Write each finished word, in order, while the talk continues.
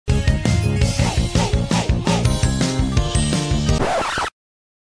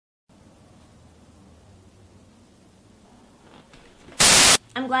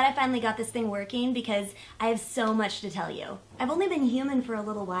I'm glad I finally got this thing working because I have so much to tell you. I've only been human for a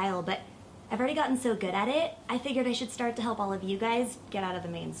little while, but I've already gotten so good at it, I figured I should start to help all of you guys get out of the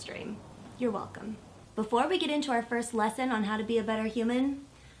mainstream. You're welcome. Before we get into our first lesson on how to be a better human,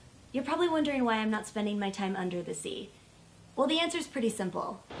 you're probably wondering why I'm not spending my time under the sea. Well, the answer's pretty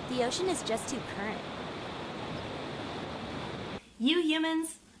simple. The ocean is just too current. You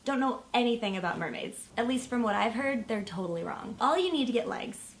humans don't know anything about mermaids. At least from what I've heard, they're totally wrong. All you need to get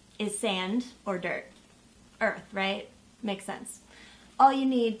legs is sand or dirt. Earth, right? Makes sense. All you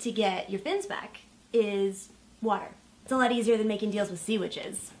need to get your fins back is water. It's a lot easier than making deals with sea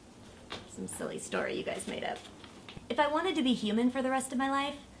witches. Some silly story you guys made up. If I wanted to be human for the rest of my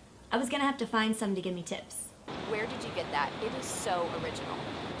life, I was gonna have to find some to give me tips. Where did you get that? It is so original.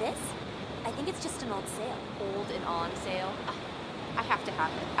 This? I think it's just an old sail. Old and on sale. I have to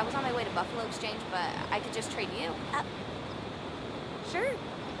have it. I was on my way to Buffalo Exchange, but I could just trade you. Sure.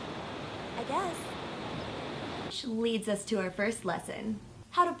 I guess. Which leads us to our first lesson.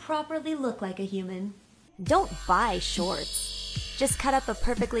 How to properly look like a human. Don't buy shorts. Just cut up a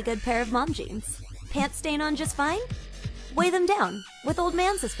perfectly good pair of mom jeans. Pants stain on just fine? Weigh them down with old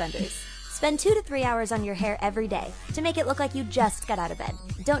man suspenders. Spend 2 to 3 hours on your hair every day to make it look like you just got out of bed.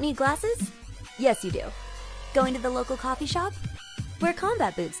 Don't need glasses? Yes, you do. Going to the local coffee shop? Wear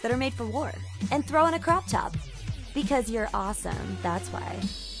combat boots that are made for war. And throw on a crop top. Because you're awesome, that's why.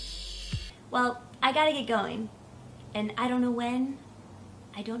 Well, I gotta get going. And I don't know when,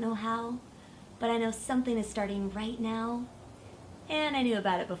 I don't know how, but I know something is starting right now. And I knew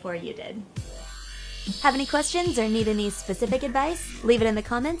about it before you did. Have any questions or need any specific advice? Leave it in the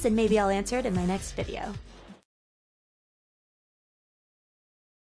comments and maybe I'll answer it in my next video.